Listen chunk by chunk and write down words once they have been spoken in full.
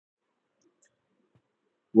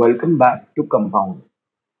Welcome back to Compound.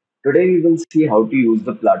 Today we will see how to use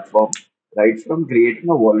the platform right from creating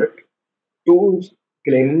a wallet to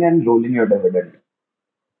claiming and rolling your dividend.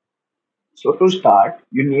 So to start,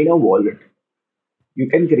 you need a wallet. You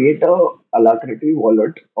can create a Alacrity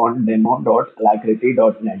wallet on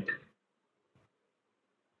demo.alacrity.net.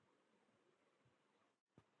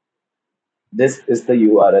 This is the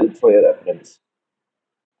URL for your reference.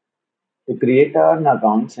 To create an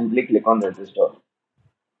account, simply click on register.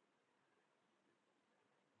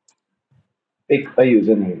 Pick a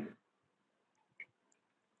username.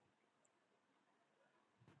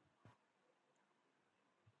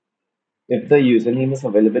 If the username is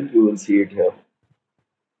available, you will see it here.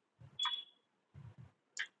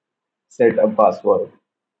 Set a password.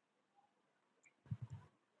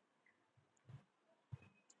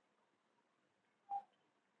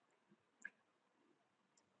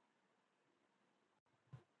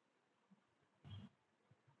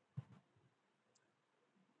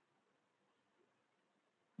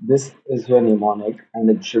 This is your mnemonic and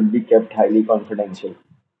it should be kept highly confidential.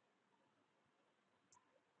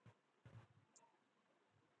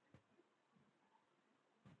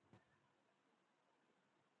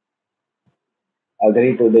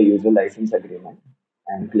 Agree to the user license agreement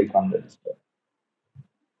and click on register.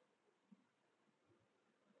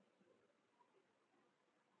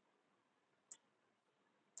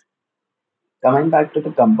 Coming back to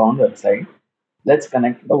the Compound website, let's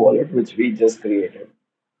connect the wallet which we just created.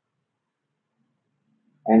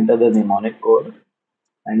 Enter the mnemonic code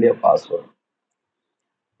and your password.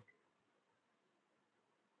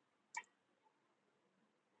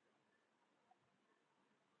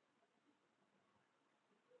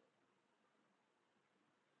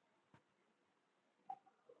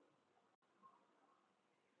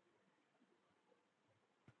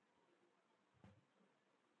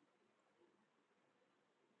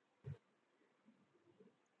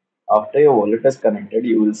 After your wallet is connected,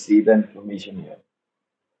 you will see the information here.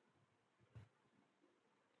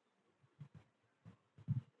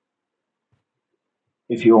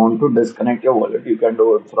 If you want to disconnect your wallet, you can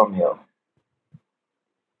do it from here.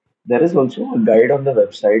 There is also a guide on the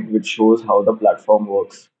website which shows how the platform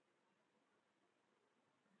works.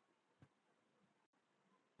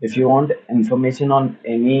 If you want information on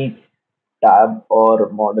any tab or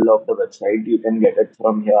model of the website, you can get it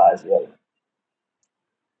from here as well.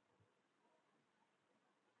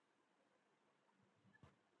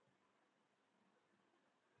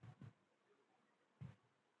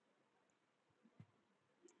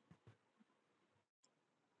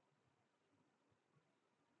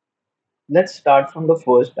 Let's start from the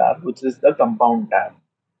first tab, which is the Compound tab.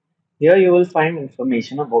 Here you will find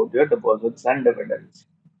information about your deposits and dividends.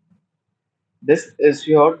 This is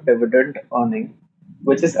your dividend earning,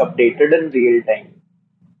 which is updated in real time.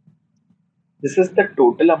 This is the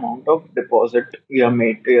total amount of deposit you have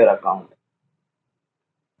made to your account.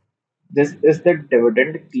 This is the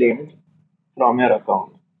dividend claimed from your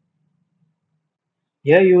account.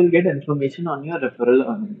 Here you will get information on your referral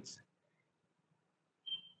earnings.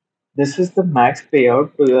 This is the max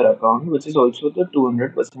payout to your account, which is also the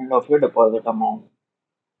 200% of your deposit amount.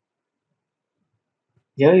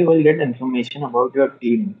 Here you will get information about your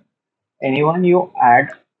team. Anyone you add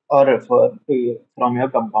or refer from your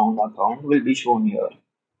Compound account will be shown here.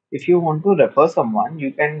 If you want to refer someone,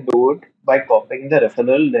 you can do it by copying the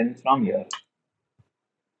referral link from here.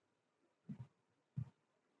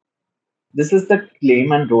 This is the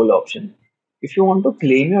claim and roll option. If you want to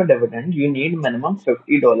claim your dividend, you need minimum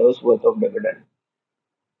 $50 worth of dividend.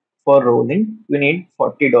 For rolling, you need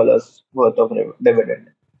 $40 worth of dividend.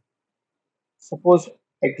 Suppose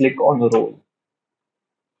I click on roll.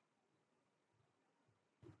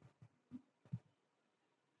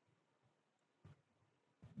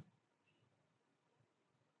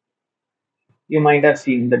 You might have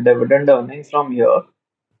seen the dividend earnings from here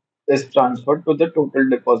is transferred to the total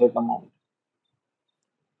deposit amount.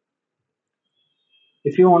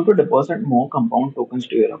 If you want to deposit more Compound tokens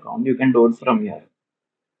to your account, you can do it from here.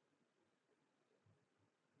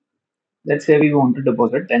 Let's say we want to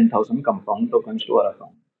deposit 10,000 Compound tokens to our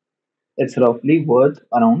account. It's roughly worth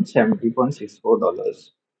around $70.64.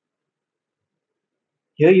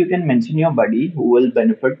 Here you can mention your buddy who will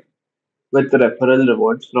benefit with referral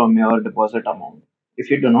rewards from your deposit amount. If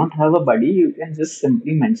you do not have a buddy, you can just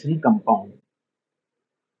simply mention Compound.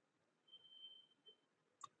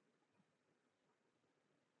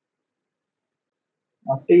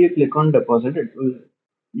 After you click on deposit, it will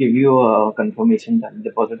give you a confirmation that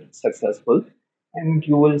deposit is successful and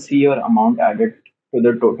you will see your amount added to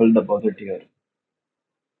the total deposit here.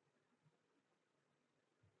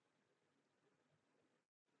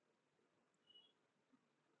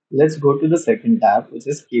 Let's go to the second tab, which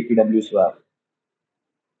is KPW swap.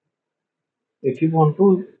 If you want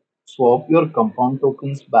to swap your compound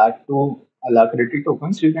tokens back to Alacrity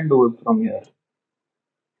tokens, you can do it from here.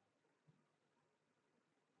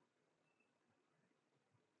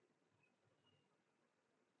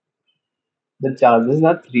 The charges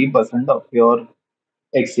are 3% of your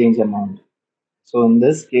exchange amount. So in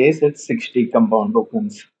this case, it's 60 compound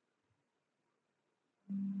tokens.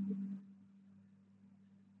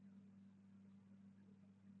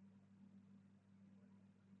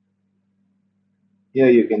 Here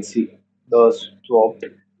you can see the swapped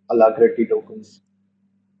Alacrity tokens.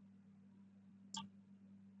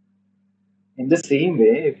 In the same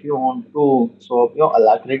way, if you want to swap your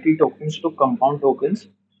Alacrity tokens to compound tokens,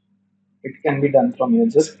 it can be done from here.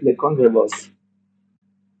 Just click on reverse.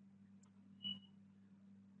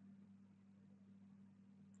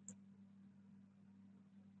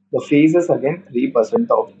 The fees is again 3%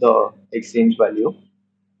 of the exchange value.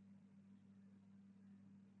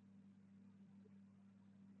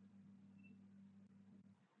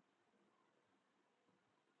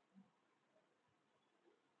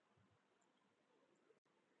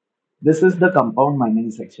 This is the compound mining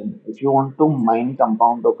section. If you want to mine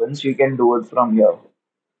compound tokens, you can do it from here.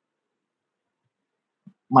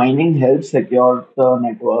 Mining helps secure the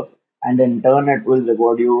network and in turn it will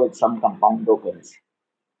reward you with some compound tokens.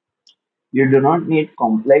 You do not need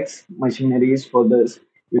complex machineries for this.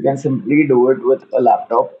 You can simply do it with a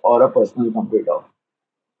laptop or a personal computer.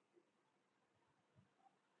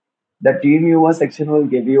 The Teamviewer section will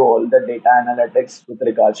give you all the data analytics with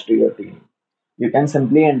regards to your team. You can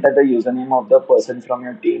simply enter the username of the person from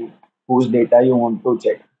your team whose data you want to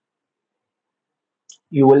check.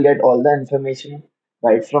 You will get all the information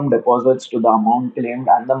right from deposits to the amount claimed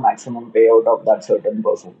and the maximum payout of that certain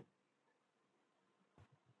person.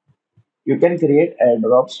 You can create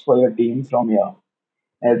airdrops for your team from here.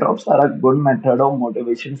 Airdrops are a good method of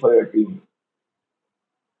motivation for your team.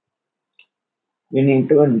 You need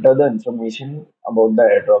to enter the information about the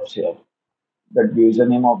airdrops here, the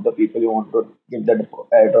username of the people you want to give the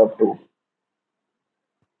airdrop to,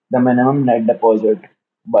 the minimum net deposit,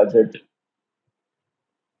 budget.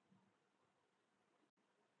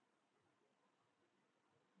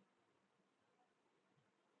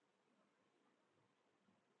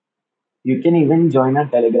 You can even join a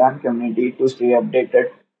Telegram community to stay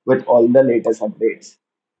updated with all the latest updates.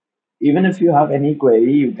 Even if you have any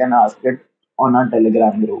query, you can ask it on our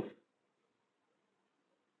Telegram group.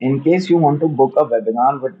 In case you want to book a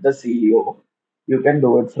webinar with the CEO, you can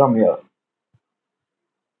do it from here.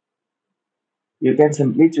 You can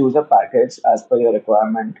simply choose a package as per your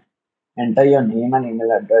requirement, enter your name and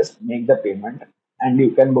email address, make the payment, and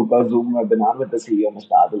you can book a Zoom webinar with the CEO,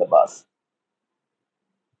 Mr. Adil Abbas.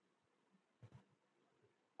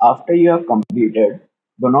 After you have completed,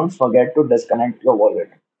 do not forget to disconnect your wallet.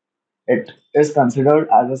 It is considered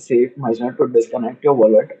as a safe measure to disconnect your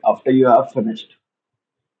wallet after you have finished.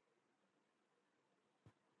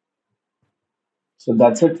 So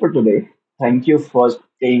that's it for today. Thank you for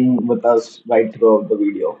staying with us right throughout the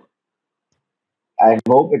video. I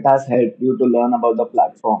hope it has helped you to learn about the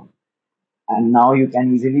platform. And now you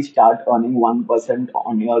can easily start earning 1%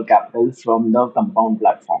 on your capital from the Compound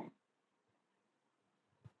platform.